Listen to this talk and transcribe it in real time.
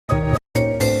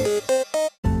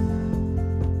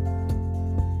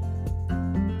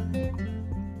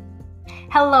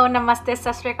Hello, namaste,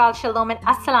 sasrikal, shalom, and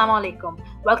assalamu alaikum.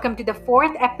 Welcome to the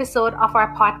fourth episode of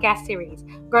our podcast series.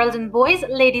 Girls and boys,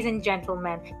 ladies and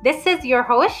gentlemen, this is your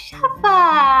host,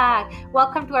 Shafaq.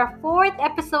 Welcome to our fourth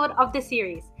episode of the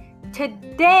series.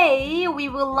 Today, we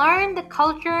will learn the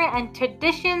culture and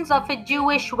traditions of a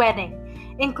Jewish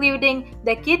wedding, including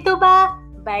the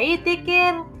Ketubah,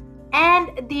 baedeker,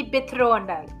 and the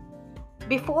Betrothal.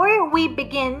 Before we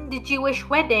begin the Jewish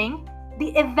wedding, the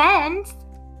events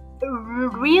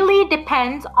really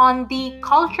depends on the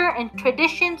culture and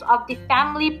traditions of the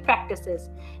family practices.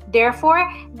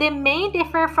 Therefore, they may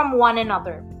differ from one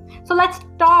another. So let's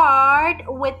start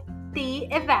with the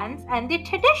events and the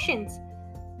traditions.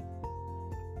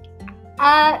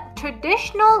 A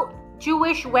traditional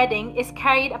Jewish wedding is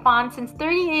carried upon since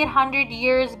 3,800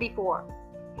 years before.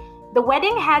 The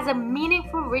wedding has a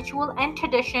meaningful ritual and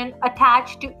tradition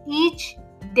attached to each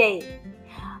day.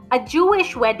 A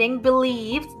Jewish wedding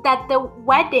believes that the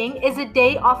wedding is a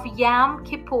day of Yom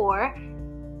Kippur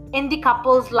in the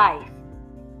couple's life.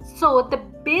 So the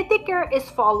baedeker is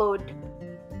followed.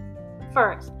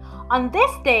 First, on this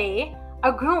day,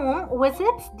 a groom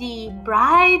visits the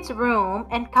bride's room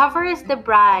and covers the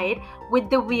bride with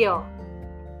the veil.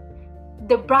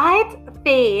 The bride's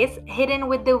face hidden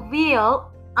with the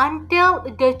veil until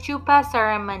the chuppah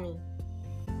ceremony.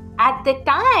 At the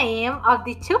time of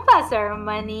the chuppah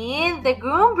ceremony, the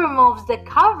groom removes the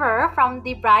cover from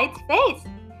the bride's face.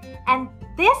 And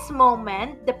this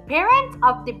moment, the parents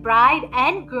of the bride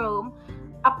and groom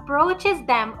approaches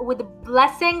them with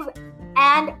blessings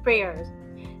and prayers.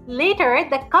 Later,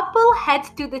 the couple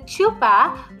heads to the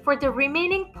chuppah for the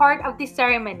remaining part of the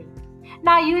ceremony.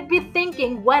 Now, you would be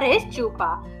thinking, what is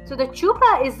chuppah? So the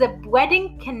chuppah is the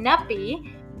wedding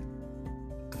canopy,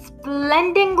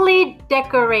 splendidly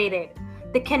decorated.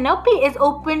 The canopy is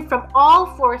open from all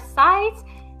four sides,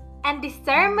 and the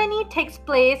ceremony takes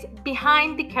place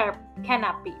behind the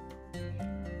canopy.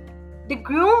 The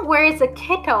groom wears a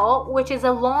kittel, which is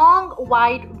a long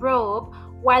white robe,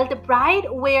 while the bride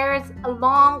wears a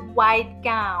long white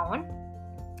gown.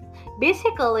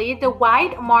 Basically, the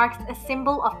white marks a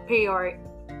symbol of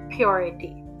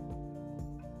purity.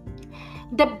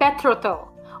 The Betrothal.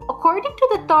 According to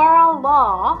the Torah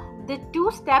law, the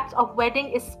two steps of wedding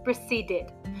is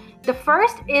preceded. The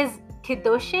first is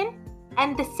Kiddushin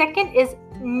and the second is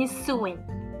Nisuin.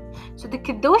 So the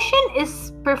Kiddushin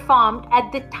is performed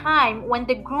at the time when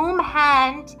the groom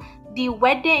hands the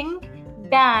wedding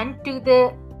band to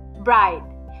the bride.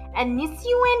 And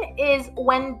Nisuin is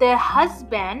when the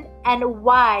husband and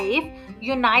wife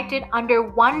united under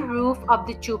one roof of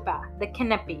the chuppah, the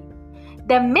canopy.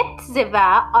 The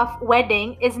mitzvah of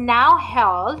wedding is now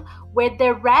held where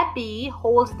the rabbi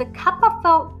holds the cup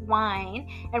of wine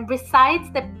and recites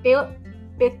the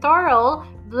Betrothal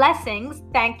blessings,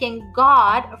 thanking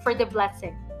God for the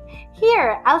blessing.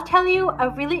 Here, I'll tell you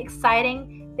a really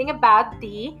exciting thing about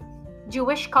the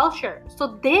Jewish culture.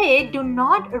 So they do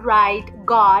not write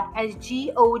God as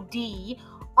God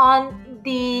on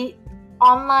the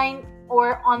online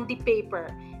or on the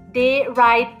paper. They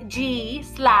write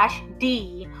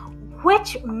G/D,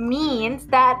 which means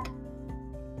that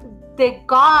the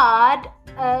God,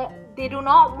 they do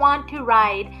not want to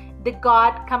write the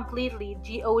God completely,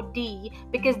 God,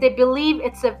 because they believe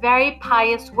it's a very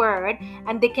pious word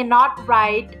and they cannot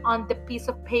write on the piece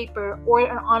of paper or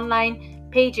on online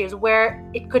pages where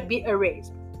it could be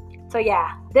erased. So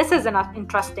yeah, this is an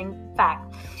interesting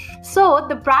fact. So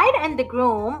the bride and the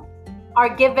groom are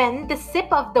given the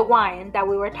sip of the wine that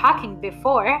we were talking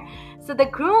before. So the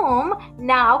groom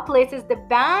now places the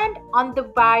band on the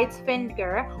bride's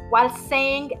finger while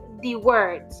saying the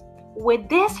words, "With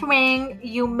this ring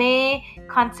you may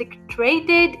consecrate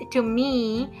it to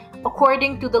me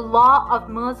according to the law of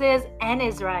Moses and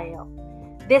Israel."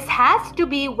 This has to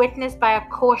be witnessed by a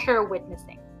kosher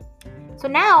witnessing. So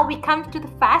now we come to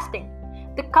the fasting.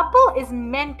 The couple is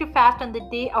meant to fast on the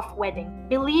day of wedding,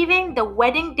 believing the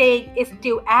wedding day is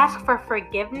to ask for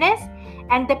forgiveness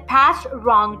and the past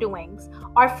wrongdoings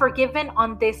are forgiven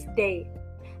on this day.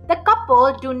 The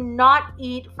couple do not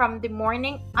eat from the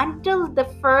morning until the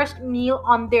first meal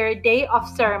on their day of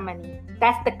ceremony.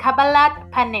 That's the Kabbalat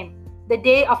Panim, the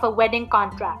day of a wedding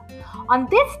contract. On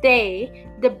this day,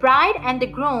 the bride and the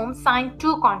groom sign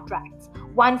two contracts,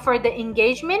 one for the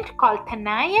engagement called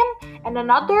Tanayim and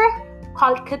another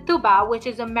called Ketubah, which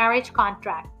is a marriage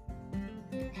contract.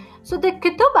 So the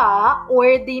Ketubah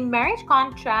or the marriage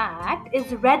contract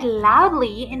is read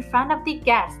loudly in front of the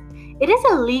guests. It is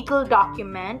a legal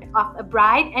document of a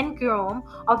bride and groom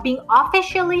of being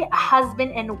officially a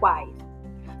husband and wife.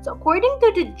 So according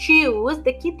to the Jews,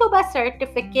 the Ketubah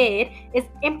certificate is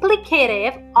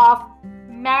implicative of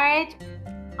marriage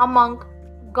among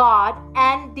God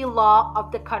and the law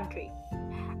of the country.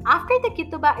 After the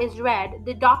Ketubah is read,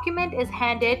 the document is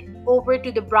handed over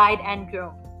to the bride and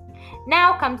groom.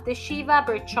 Now comes the Shiva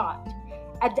Betrothal.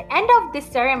 At the end of the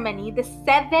ceremony, the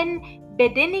 7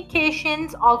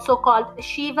 bedenications, also called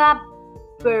Shiva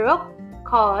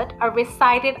Betrothal, are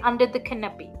recited under the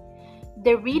canopy.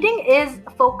 The reading is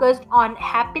focused on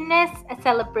happiness,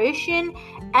 celebration,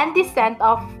 and the sense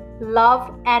of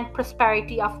love and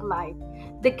prosperity of life.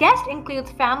 The guest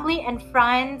includes family and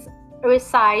friends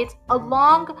recites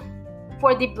along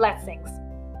for the blessings.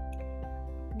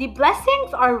 The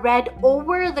blessings are read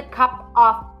over the cup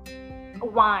of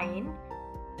wine,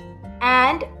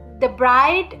 and the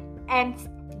bride and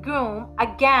groom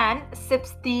again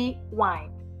sips the wine.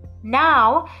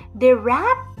 Now they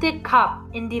wrap the cup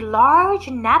in the large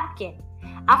napkin.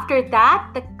 After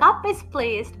that, the cup is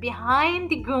placed behind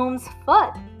the groom's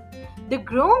foot. The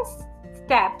groom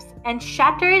steps and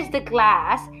shatters the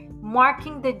glass,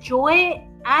 marking the joy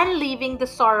and leaving the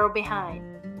sorrow behind.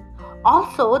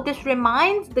 Also, this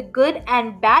reminds the good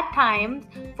and bad times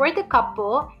for the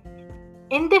couple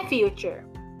in the future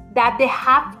that they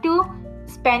have to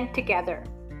spend together.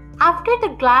 After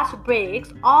the glass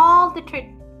breaks, all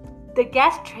the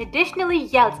guest traditionally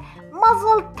yells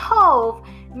 "Mazel Tov,"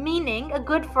 meaning a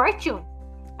good fortune.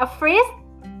 A phrase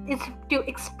is to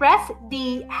express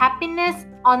the happiness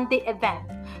on the event.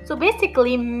 So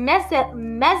basically,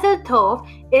 Mazel Tov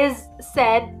is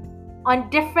said on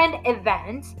different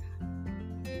events.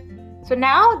 So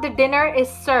now the dinner is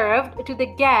served to the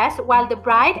guests while the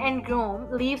bride and groom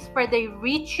leaves for the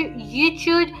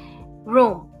ritual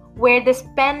room, where they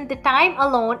spend the time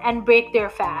alone and break their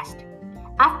fast.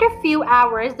 After a few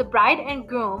hours, the bride and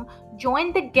groom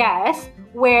join the guests,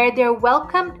 where they're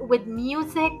welcomed with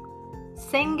music,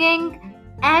 singing,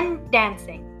 and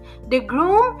dancing. The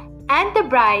groom and the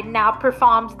bride now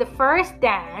performs the first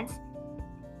dance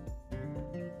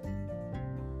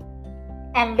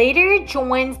and later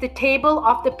joins the table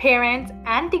of the parents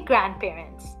and the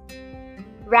grandparents,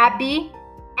 rabbi,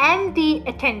 and the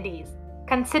attendees,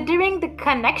 considering the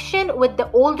connection with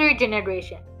the older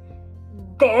generation.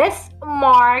 This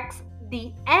marks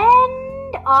the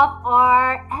end of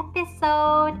our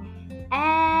episode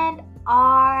and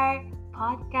our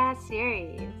podcast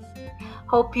series.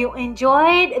 Hope you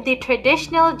enjoyed the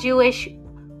traditional Jewish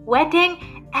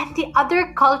wedding and the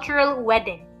other cultural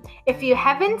wedding. If you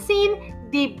haven't seen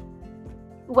the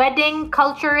wedding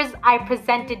cultures I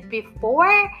presented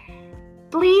before,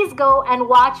 please go and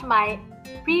watch my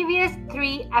previous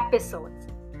 3 episodes.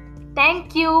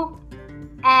 Thank you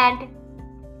and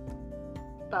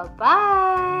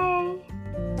bye-bye.